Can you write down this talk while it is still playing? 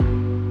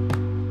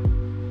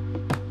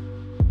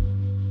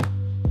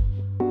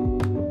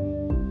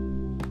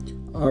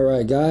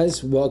Alright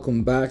guys,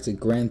 welcome back to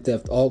Grand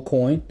Theft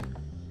Altcoin.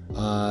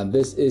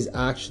 This is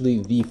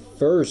actually the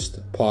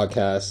first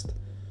podcast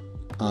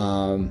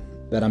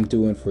that I'm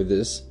doing for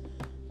this.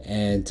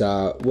 And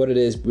what it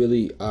is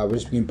really, we're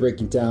just going to be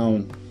breaking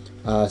down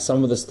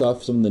some of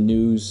the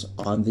news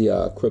on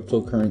the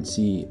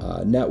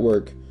cryptocurrency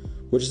network,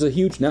 which is a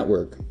huge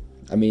network.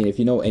 I mean, if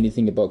you know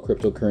anything about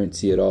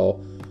cryptocurrency at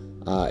all,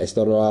 it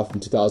started off in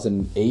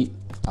 2008,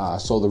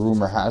 so the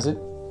rumor has it.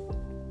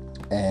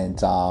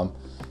 And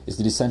it's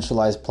a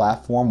decentralized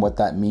platform. What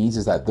that means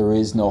is that there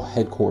is no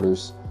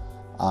headquarters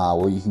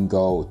where you can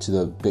go to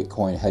the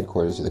Bitcoin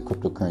headquarters or the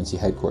cryptocurrency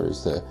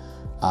headquarters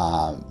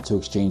to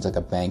exchange like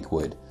a bank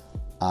would.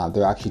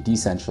 They're actually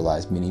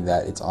decentralized, meaning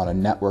that it's on a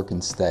network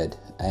instead.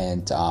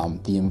 And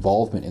the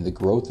involvement in the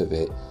growth of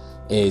it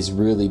is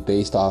really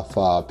based off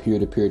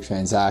peer-to-peer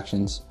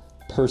transactions,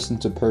 person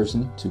to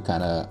person, to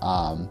kind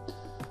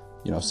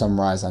of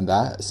summarize on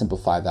that,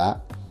 simplify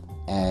that.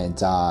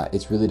 And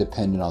it's really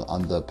dependent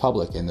on the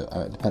public and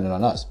dependent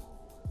on us.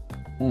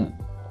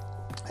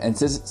 And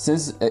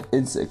since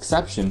its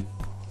inception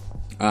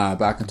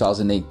back in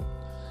 2008,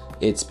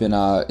 it's been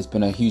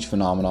a huge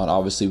phenomenon.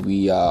 Obviously,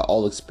 we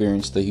all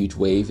experienced the huge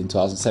wave in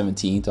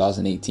 2017,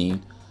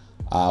 2018,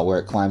 where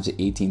it climbed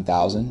to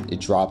 18,000. It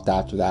dropped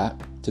after that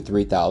to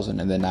 3,000,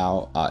 and then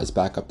now it's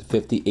back up to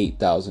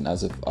 58,000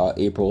 as of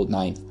April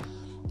 9th,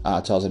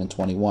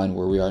 2021,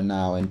 where we are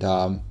now.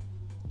 And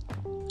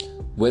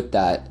with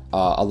that,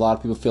 a lot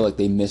of people feel like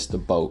they missed the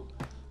boat.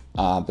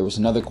 There was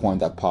another coin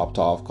that popped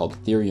off called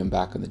Ethereum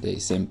back in the day,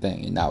 same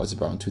thing, and now it's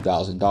around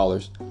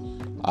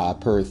 $2,000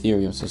 per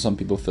Ethereum. So some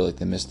people feel like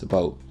they missed the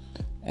boat.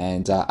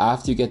 And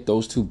after you get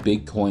those two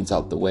big coins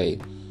out the way,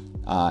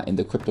 in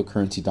the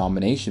cryptocurrency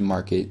domination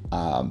market,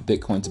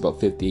 Bitcoin's about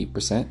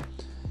 58%,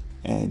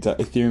 and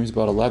Ethereum's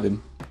about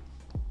 11%,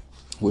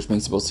 which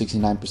makes about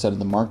 69% of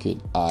the market,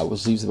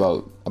 which leaves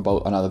about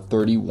another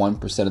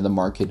 31% of the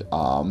market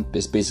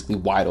is basically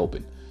wide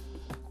open.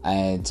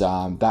 And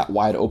that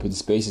wide open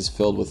space is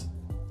filled with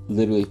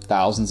literally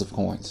thousands of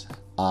coins.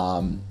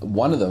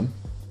 One of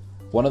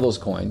those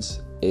coins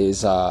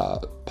is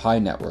Pi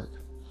Network.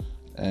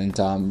 And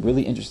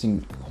really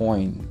interesting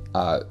coin.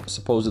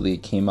 Supposedly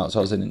it came out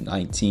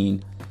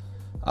 2019,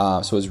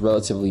 so it's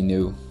relatively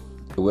new.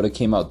 It would have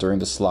came out during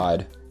the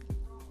slide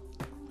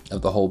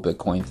of the whole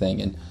Bitcoin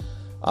thing, and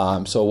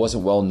so it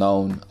wasn't well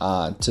known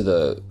to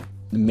the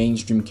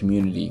mainstream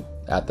community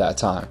at that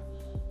time.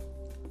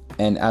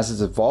 And as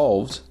it's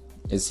evolved,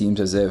 it seems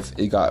as if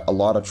it got a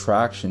lot of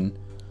traction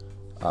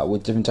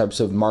with different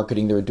types of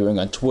marketing they were doing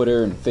on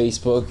Twitter and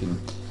Facebook. And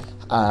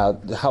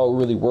how it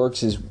really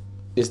works is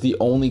the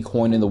only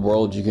coin in the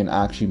world you can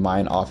actually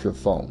mine off your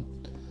phone.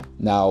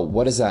 Now,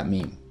 what does that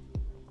mean?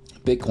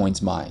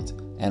 Bitcoin's mined,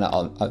 and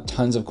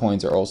tons of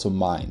coins are also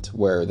mined,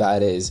 where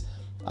that is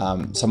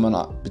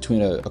someone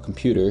between a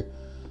computer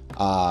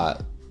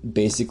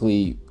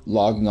basically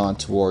logging on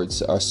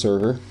towards a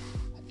server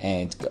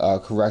and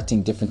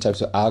correcting different types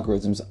of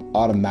algorithms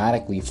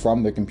automatically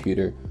from their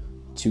computer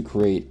to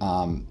create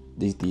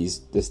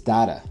this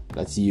data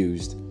that's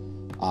used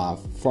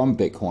from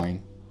Bitcoin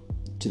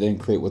to then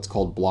create what's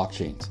called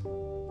blockchains.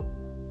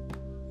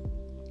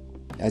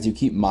 As you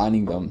keep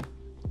mining them,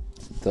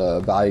 the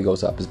value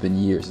goes up. It's been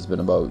years. It's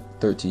been about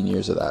 13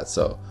 years of that.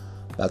 So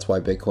that's why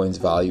Bitcoin's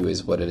value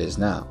is what it is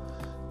now.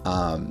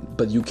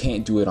 But you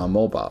can't do it on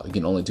mobile. You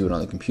can only do it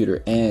on the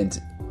computer.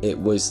 And it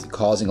was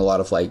causing a lot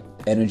of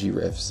energy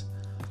rifts.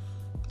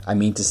 I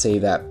mean to say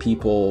that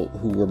people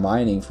who were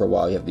mining for a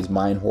while, you have these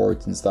mine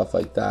hordes and stuff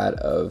like that,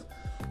 of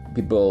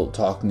people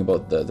talking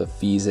about the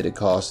fees that it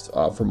costs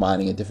for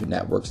mining at different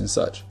networks and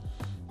such.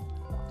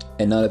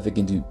 And none of it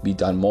can be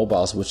done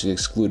mobile, which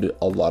excluded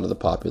a lot of the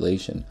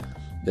population.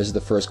 This is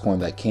the first coin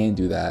that can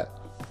do that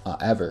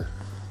ever.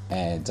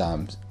 And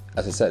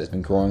as I said, it's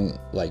been growing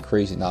like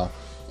crazy. Now,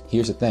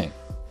 here's the thing.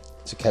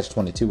 It's a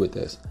catch-22 with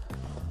this.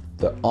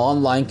 The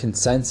online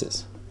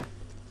consensus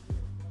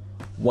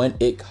when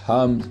it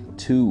comes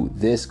to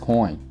this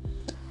coin,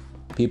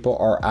 people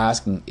are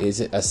asking, is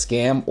it a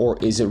scam or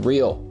is it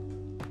real?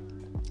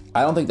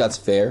 I don't think that's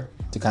fair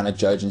to kind of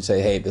judge and say,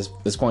 hey, this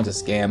coin's a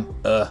scam.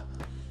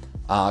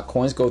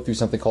 Coins go through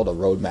something called a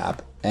roadmap,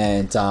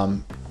 and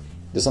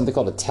there's something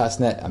called a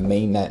testnet, a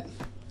mainnet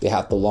they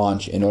have to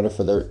launch in order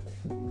for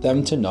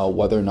them to know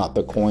whether or not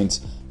the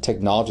coin's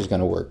technology is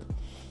going to work.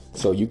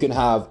 So you can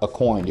have a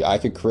coin. I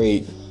could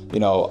create,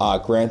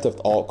 Grand Theft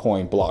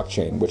Altcoin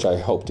blockchain, which I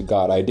hope to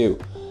God I do.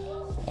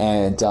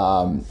 And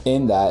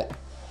in that,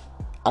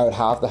 I would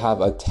have to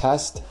have a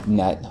test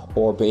net,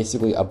 or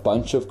basically a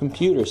bunch of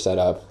computers set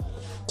up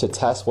to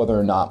test whether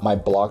or not my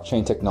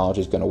blockchain technology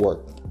is going to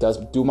work.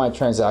 Do my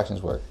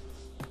transactions work?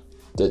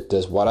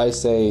 Does what I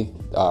say,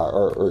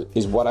 or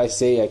is what I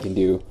say I can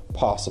do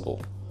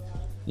possible?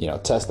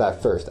 Test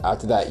that first.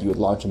 After that, you would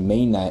launch a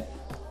mainnet.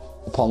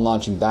 Upon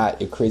launching that,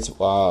 it creates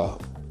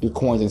your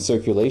coins in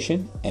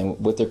circulation,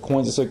 and with their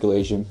coins in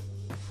circulation,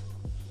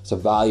 it's a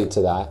value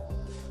to that,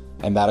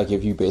 and that'll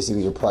give you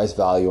basically your price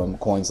value on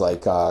coins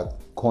like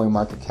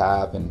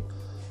CoinMarketCap and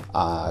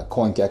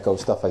CoinGecko,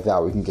 stuff like that,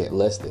 where you can get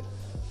listed.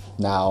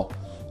 Now,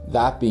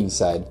 that being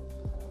said,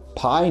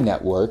 Pi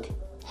Network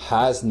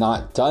has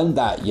not done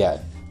that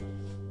yet.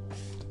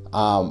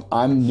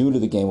 I'm new to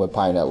the game with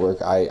Pi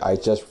Network. I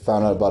just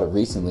found out about it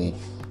recently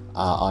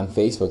on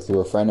Facebook through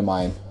a friend of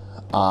mine.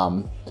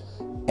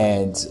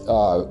 And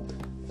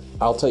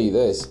I'll tell you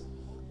this,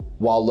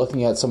 while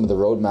looking at some of the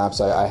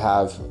roadmaps I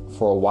have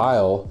for a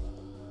while,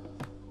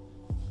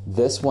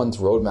 this one's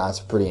roadmap's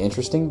pretty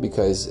interesting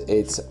because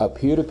it's a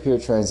peer-to-peer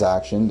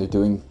transaction. They're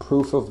doing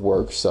proof of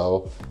work,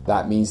 so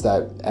that means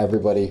that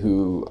everybody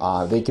who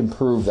they can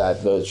prove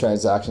that the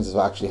transactions have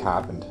actually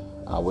happened,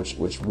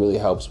 which really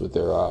helps with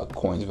their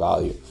coin's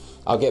value.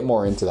 I'll get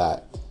more into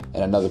that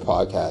in another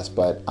podcast,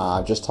 but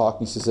just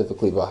talking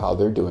specifically about how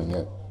they're doing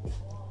it.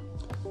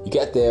 You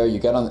get there, you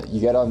get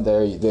on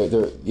there.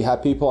 You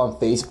have people on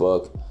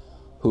Facebook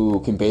who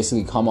can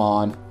basically come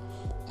on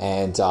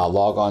and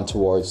log on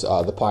towards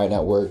the Pi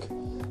Network.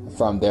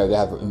 From there, you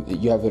have a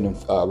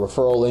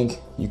referral link.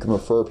 You can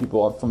refer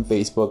people from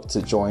Facebook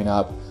to join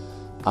up,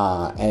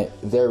 and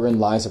therein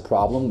lies a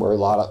problem where a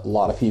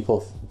lot of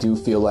people do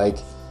feel like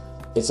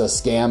it's a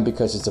scam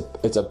because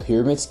it's a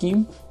pyramid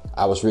scheme.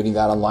 I was reading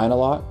that online a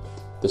lot.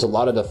 There's a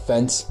lot of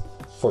defense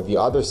for the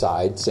other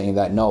side saying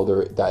that no,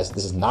 this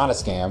is not a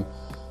scam.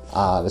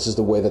 This is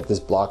the way that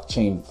this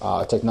blockchain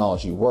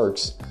technology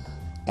works,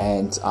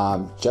 and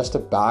just to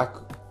back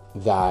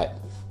that,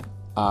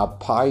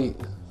 Pi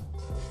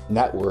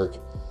Network,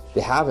 they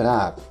have an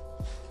app.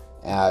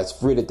 It's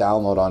free to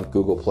download on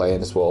Google Play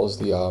and as well as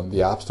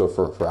the App Store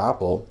for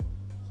Apple.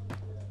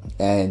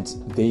 And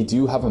they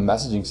do have a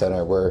messaging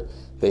center where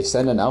they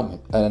send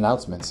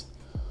announcements,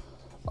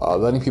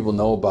 letting people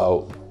know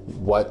about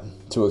what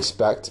to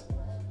expect,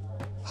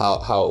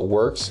 how it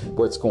works,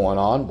 what's going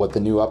on, what the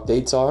new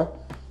updates are,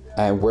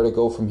 and where to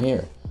go from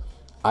here.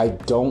 I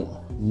don't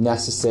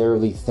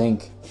necessarily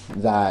think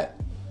that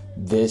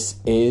this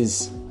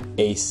is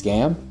a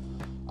scam.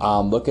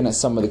 Looking at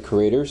some of the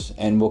creators,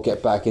 and we'll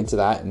get back into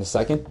that in a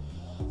second.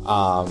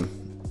 I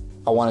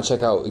want to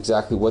check out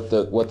exactly what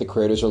the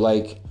creators are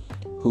like,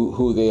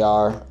 who they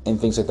are, and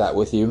things like that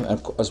with you,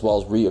 and as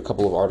well as read a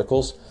couple of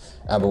articles.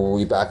 But we'll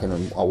be back in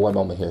one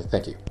moment here.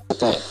 Thank you.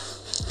 Okay,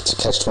 to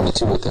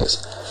catch-22 with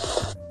this.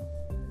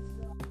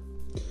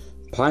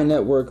 Pi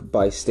Network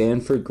by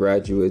Stanford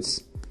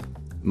graduates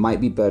might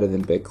be better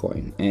than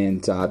Bitcoin,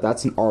 and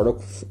that's an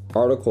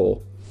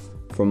article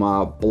from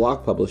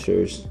Block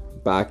Publishers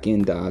back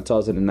in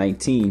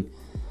 2019,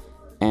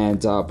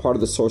 and part of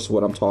the source of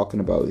what I'm talking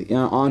about.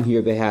 On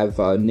here they have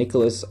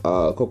Nicholas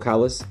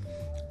Kokkalis,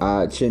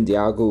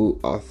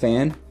 Chindiago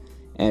Fan,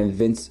 and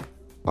Vince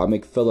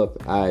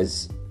McPhilip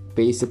as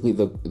basically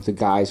the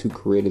guys who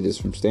created this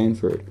from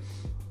Stanford.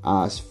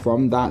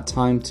 From that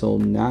time till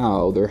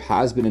now, there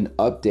has been an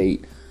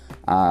update.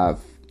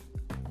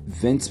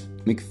 Vince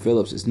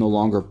McPhillips is no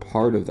longer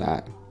part of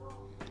that,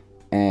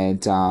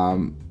 and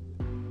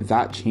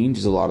that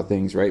changes a lot of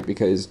things, right?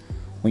 Because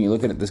when you're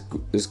looking at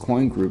this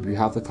coin group, you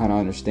have to kind of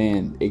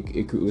understand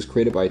it was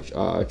created by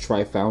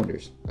three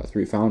founders.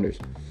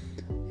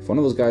 If one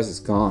of those guys is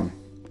gone,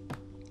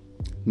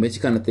 it makes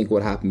you kind of think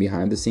what happened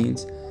behind the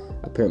scenes.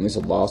 Apparently there's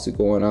a lawsuit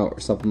going out or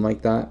something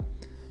like that.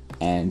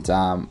 And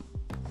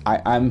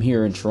I'm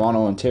here in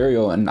Toronto,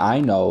 Ontario, and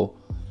I know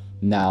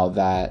now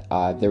that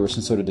there was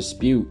some sort of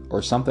dispute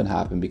or something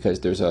happened because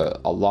there's a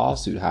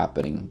lawsuit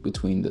happening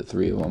between the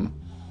three of them,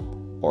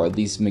 or at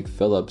least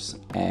McPhillips,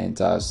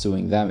 and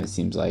suing them, it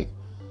seems like.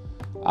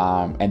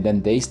 And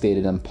then they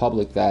stated in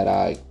public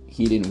that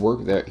he didn't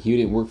work there. He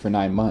didn't work for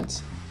 9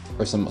 months,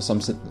 or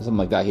something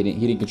like that. He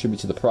didn't contribute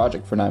to the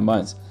project for 9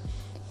 months,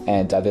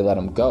 and they let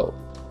him go.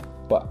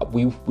 But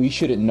we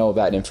shouldn't know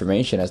that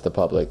information as the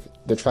public.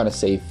 They're trying to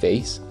save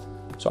face,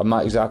 so I'm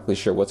not exactly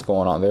sure what's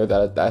going on there.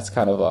 That's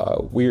kind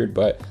of weird.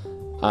 But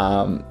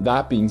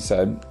that being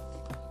said,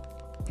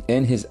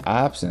 in his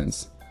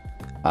absence,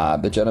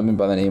 the gentleman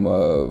by the name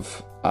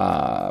of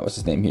what's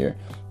his name here,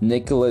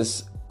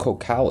 Nicholas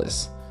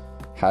Kokkalis,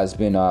 has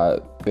been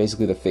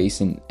basically the face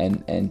and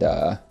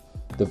the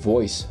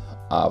voice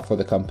for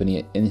the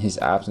company in his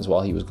absence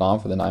while he was gone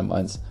for the 9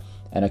 months,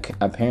 and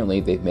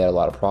apparently they've made a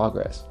lot of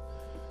progress.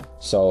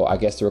 So I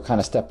guess they were kind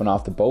of stepping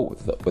off the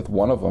boat with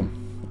one of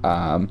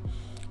them,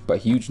 but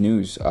huge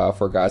news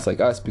for guys like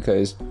us,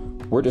 because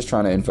we're just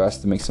trying to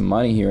invest to make some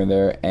money here and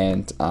there,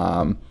 and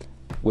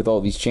with all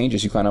these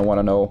changes, you kind of want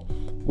to know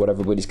what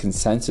everybody's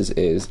consensus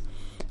is.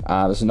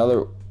 There's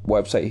another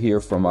website here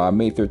from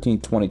May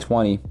 13th,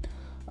 2020.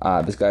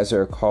 These guys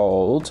are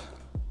called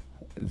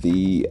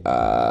the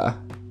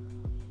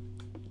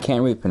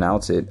can't really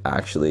pronounce it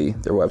actually,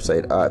 their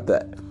website,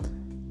 the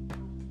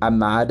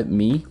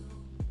Ahmad.me.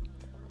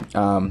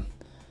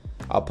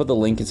 I'll put the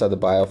link inside the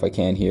bio if I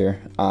can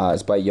here.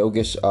 It's by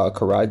Yogesh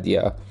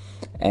Karadia,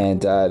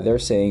 and they're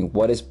saying,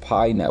 what is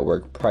Pi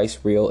Network? Price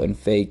real and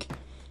fake?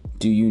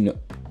 Do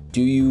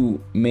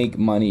you make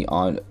money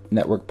on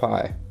Network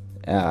Pi?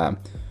 I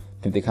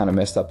think they kind of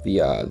messed up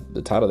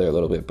the title there a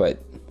little bit, but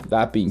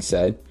that being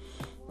said,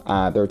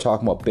 they were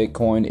talking about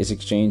Bitcoin is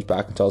exchanged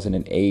back in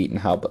 2008 and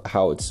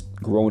how it's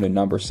grown in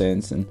number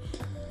since, and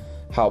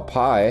how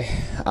Pi,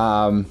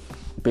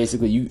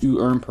 basically you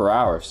earn per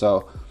hour.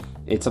 So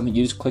it's something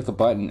you just click a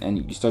button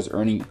and you start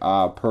earning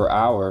per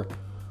hour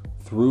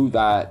through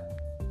that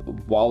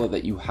wallet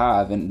that you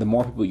have, and the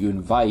more people you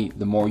invite,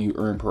 the more you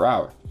earn per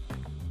hour.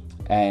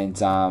 And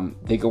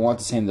they go on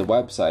to say in the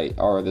website,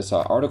 or this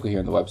article here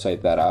on the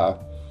website, that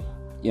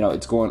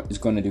it's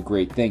going to do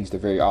great things. They're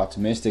very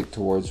optimistic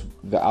towards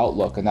the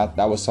outlook, and that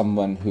was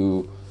someone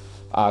who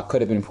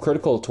could have been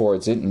critical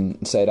towards it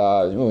and said,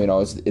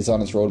 it's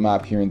on its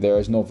roadmap here and there.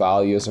 There's no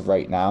value as of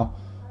right now,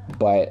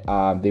 but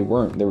they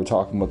weren't. They were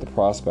talking about the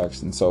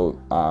prospects, and so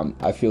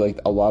I feel like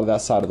a lot of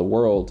that side of the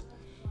world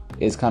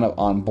is kind of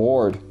on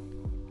board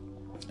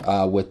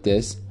with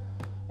this.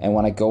 And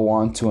when I go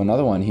on to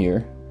another one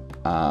here,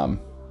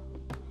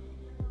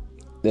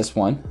 this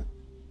one,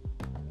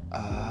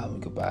 let me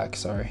go back.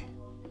 Sorry.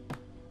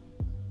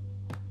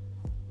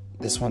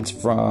 This one's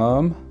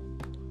from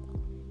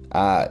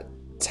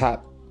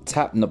Tap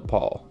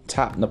Nepal.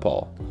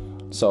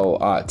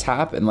 So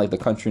Tap and like the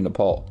country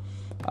Nepal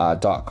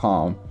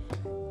 .com,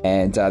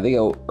 and they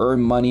go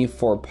earn money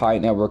for Pi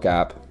network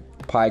app,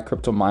 Pi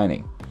crypto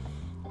mining,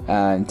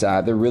 and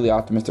they're really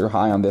optimistic. They're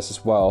high on this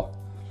as well.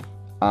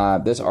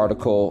 This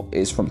article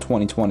is from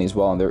 2020 as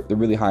well, and they're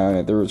really high on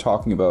it. They were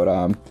talking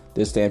about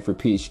the Stanford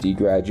PhD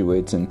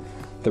graduates and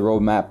the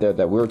roadmap there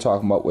that we were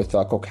talking about with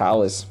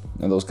Cocalis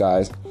and those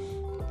guys.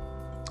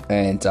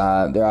 And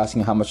they're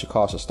asking how much it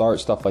costs to start,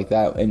 stuff like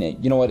that. And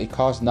you know what? It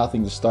costs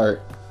nothing to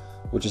start,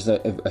 which is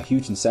a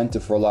huge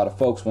incentive for a lot of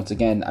folks. Once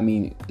again, I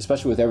mean,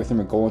 especially with everything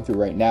we're going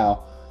through right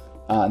now,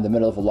 in the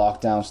middle of a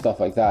lockdown, stuff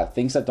like that.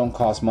 Things that don't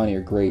cost money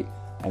are great.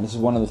 And this is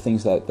one of the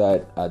things that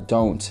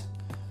don't.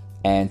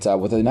 And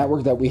with the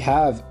network that we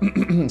have,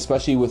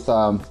 especially with,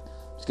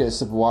 let's get a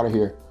sip of water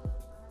here.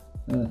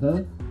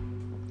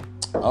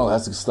 Oh,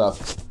 that's good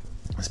stuff.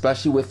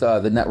 Especially with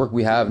the network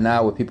we have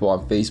now with people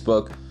on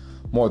Facebook,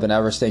 more than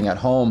ever staying at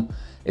home,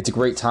 it's a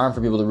great time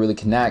for people to really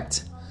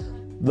connect,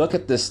 look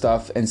at this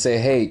stuff and say,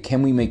 hey,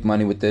 can we make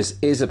money with this?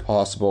 Is it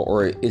possible,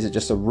 or is it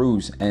just a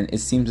ruse? And it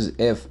seems as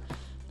if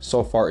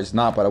so far it's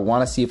not, but I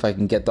want to see if I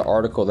can get the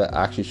article that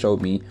actually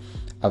showed me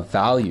a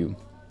value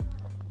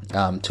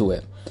to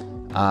it.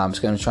 I'm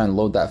just going to try and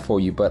load that for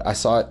you, but I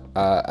saw it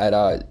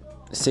at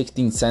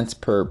 16 cents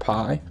per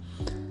Pi.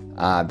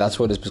 That's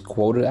what it was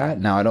quoted at.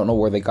 Now, I don't know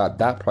where they got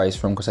that price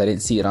from, because I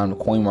didn't see it on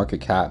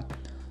CoinMarketCap.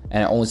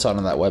 And I only saw it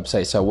on that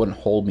website, so it wouldn't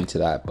hold me to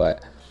that.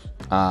 But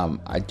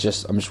I'm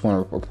just want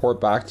to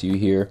report back to you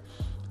here.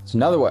 It's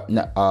another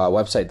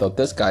website, though.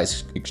 This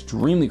guy's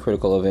extremely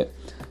critical of it.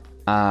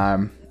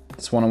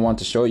 This one I want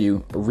to show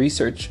you.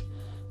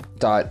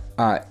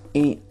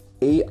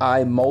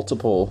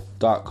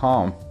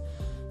 Research.aimultiple.com.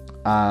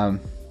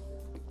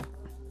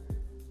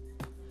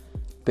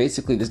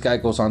 Basically, this guy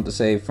goes on to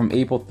say, from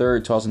April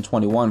 3rd,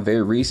 2021,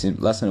 very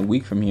recent, less than a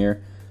week from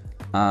here.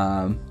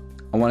 I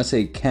want to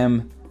say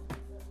Kem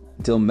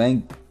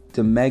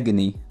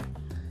Demegany,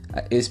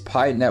 is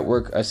Pi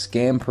network a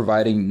scam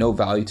providing no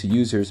value to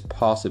users?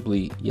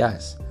 Possibly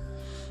yes.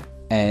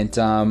 And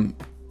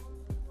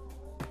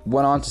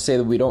went on to say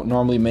that we don't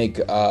normally make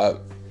articles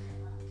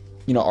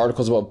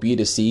about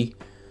B2C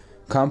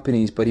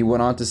companies, but he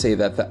went on to say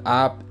that the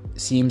app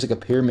seems like a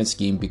pyramid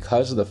scheme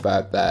because of the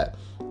fact that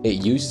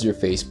it uses your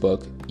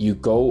Facebook. You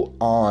go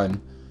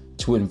on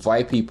to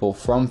invite people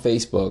from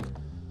Facebook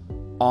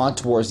on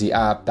towards the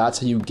app. That's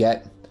how you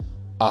get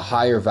a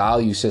higher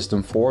value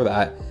system for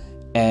that.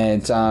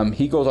 And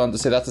he goes on to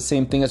say that's the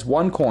same thing as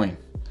OneCoin.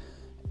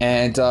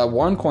 And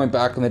OneCoin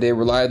back in the day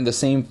relied on the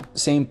same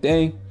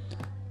thing.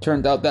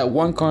 Turned out that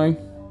OneCoin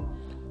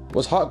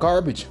was hot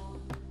garbage.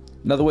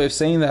 Another way of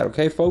saying that,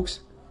 okay, folks?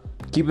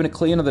 Keeping it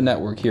clean on the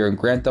network here in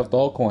Grand Theft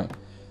Auto Coin.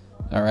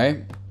 All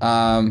right.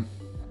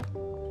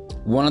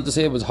 Wanted to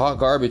say it was hot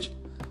garbage.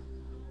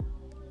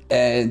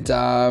 And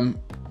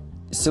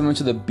similar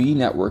to the B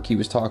network he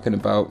was talking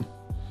about.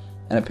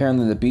 And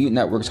apparently the B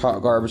network's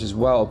hot garbage as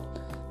well.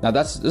 Now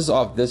this is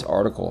off this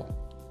article.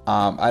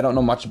 I don't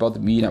know much about the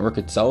B network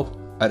itself.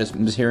 I'm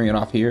just hearing it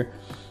off here.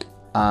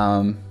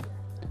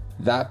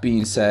 That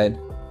being said,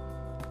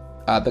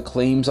 the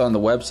claims on the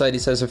website he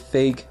says are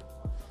fake.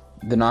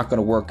 They're not going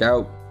to work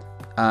out.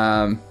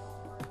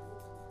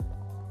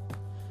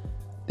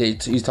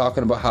 He's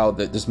talking about how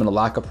there's been a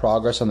lack of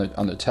progress on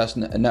the test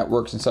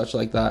networks and such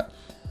like that.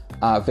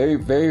 Very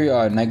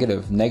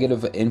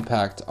negative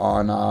impact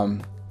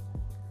on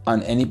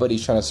anybody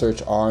trying to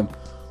search on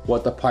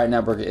what the Pi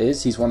network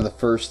is. He's one of the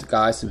first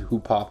guys who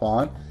pop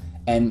on,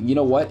 and you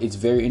know what? It's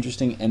very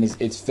interesting, and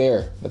it's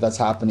fair that that's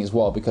happening as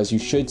well, because you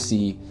should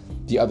see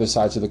the other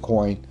sides of the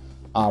coin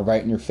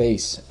right in your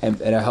face,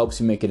 and it helps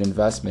you make an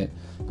investment.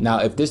 Now,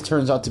 if this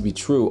turns out to be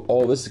true,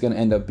 all this is going to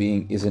end up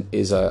being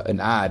is an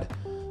ad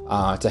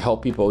to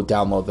help people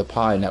download the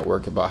Pi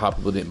network about how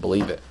people didn't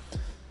believe it.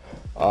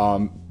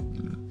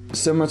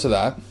 Similar to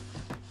that,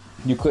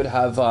 you could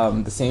have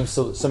the same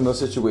similar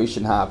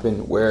situation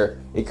happen where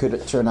it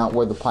could turn out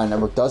where the Pi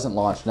network doesn't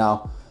launch.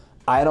 Now,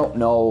 I don't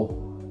know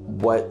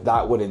what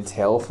that would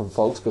entail for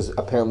folks, because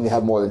apparently they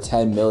have more than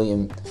 10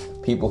 million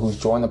people who's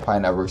joined the Pi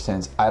network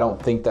since. I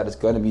don't think that it's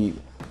going to be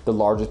the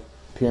largest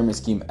pyramid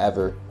scheme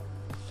ever,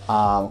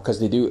 because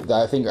they do.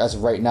 I think as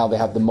of right now, they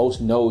have the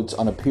most nodes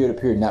on a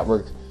peer-to-peer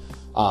network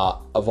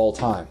of all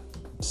time.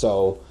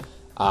 So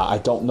I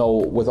don't know,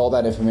 with all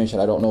that information,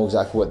 I don't know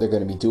exactly what they're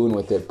going to be doing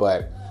with it,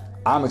 but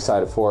I'm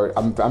excited for it.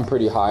 I'm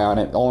pretty high on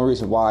it. The only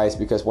reason why is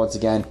because, once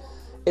again,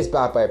 it's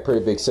backed by a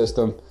pretty big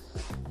system.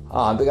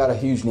 They got a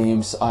huge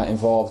names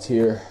involved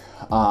here,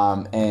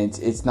 and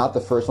it's not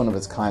the first one of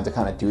its kind to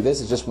kind of do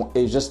this. It's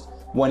just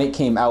when it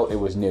came out, it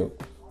was new.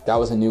 That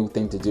was a new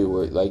thing to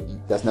do. Like,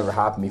 that's never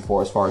happened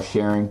before, as far as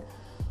sharing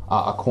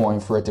a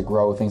coin for it to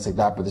grow, things like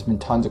that. But there's been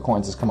tons of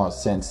coins that's come out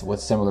since with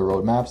similar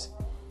roadmaps,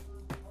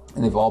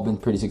 and they've all been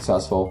pretty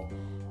successful.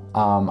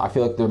 I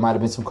feel like there might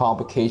have been some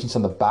complications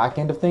on the back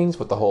end of things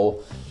with the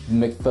whole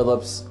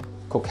McPhillips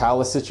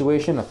Cocalis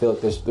situation. I feel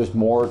like there's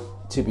more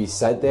to be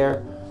said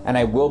there, and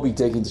I will be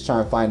digging to try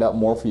and find out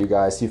more for you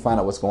guys to find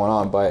out what's going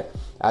on. But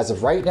as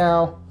of right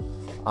now,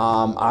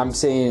 I'm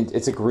saying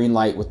it's a green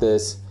light with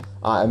this,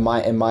 in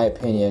my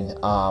opinion.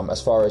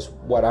 As far as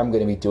what I'm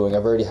going to be doing,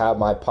 I've already have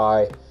my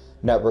Pi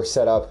network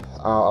set up.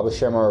 I'll be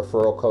sharing my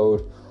referral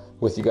code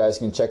with you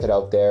guys. You can check it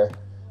out there.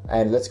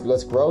 And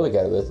let's grow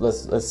together.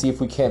 Let's see if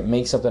we can't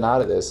make something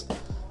out of this.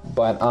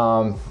 But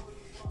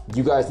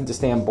you guys need to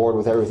stay on board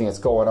with everything that's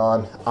going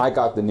on. I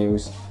got the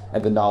news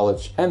and the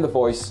knowledge and the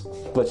voice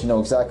to let you know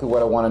exactly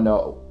what I want to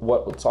know,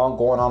 what's all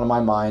going on in my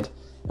mind,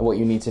 and what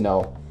you need to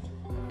know.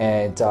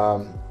 And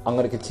I'm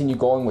going to continue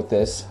going with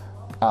this.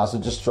 So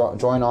just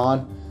join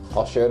on.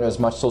 I'll share it on as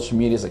much social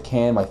media as I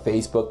can. My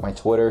Facebook, my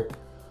Twitter,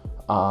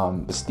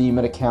 the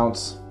Steemit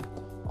accounts.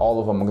 All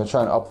of them. I'm going to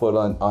try and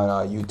upload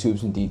on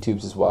YouTubes and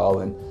DTubes as well,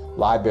 and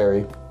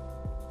Library,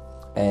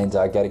 and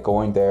get it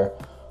going there.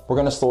 We're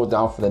going to slow it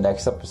down for the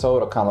next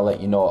episode. I'll kind of let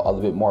you know a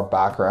little bit more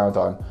background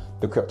on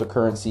the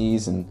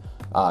cryptocurrencies and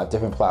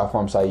different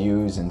platforms I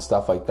use and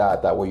stuff like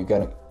that. That way you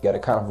get a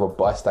kind of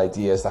robust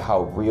idea as to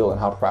how real and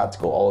how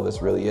practical all of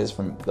this really is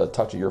from the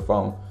touch of your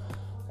phone.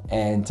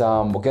 And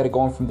we'll get it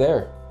going from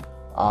there.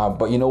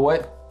 But you know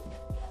what?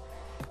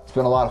 It's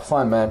been a lot of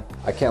fun, man.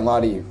 I can't lie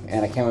to you.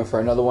 And I can't wait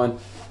for another one.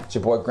 It's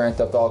your boy Grand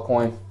Theft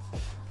Altcoin.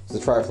 It's the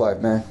Trife Life,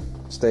 man.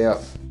 Stay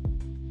up.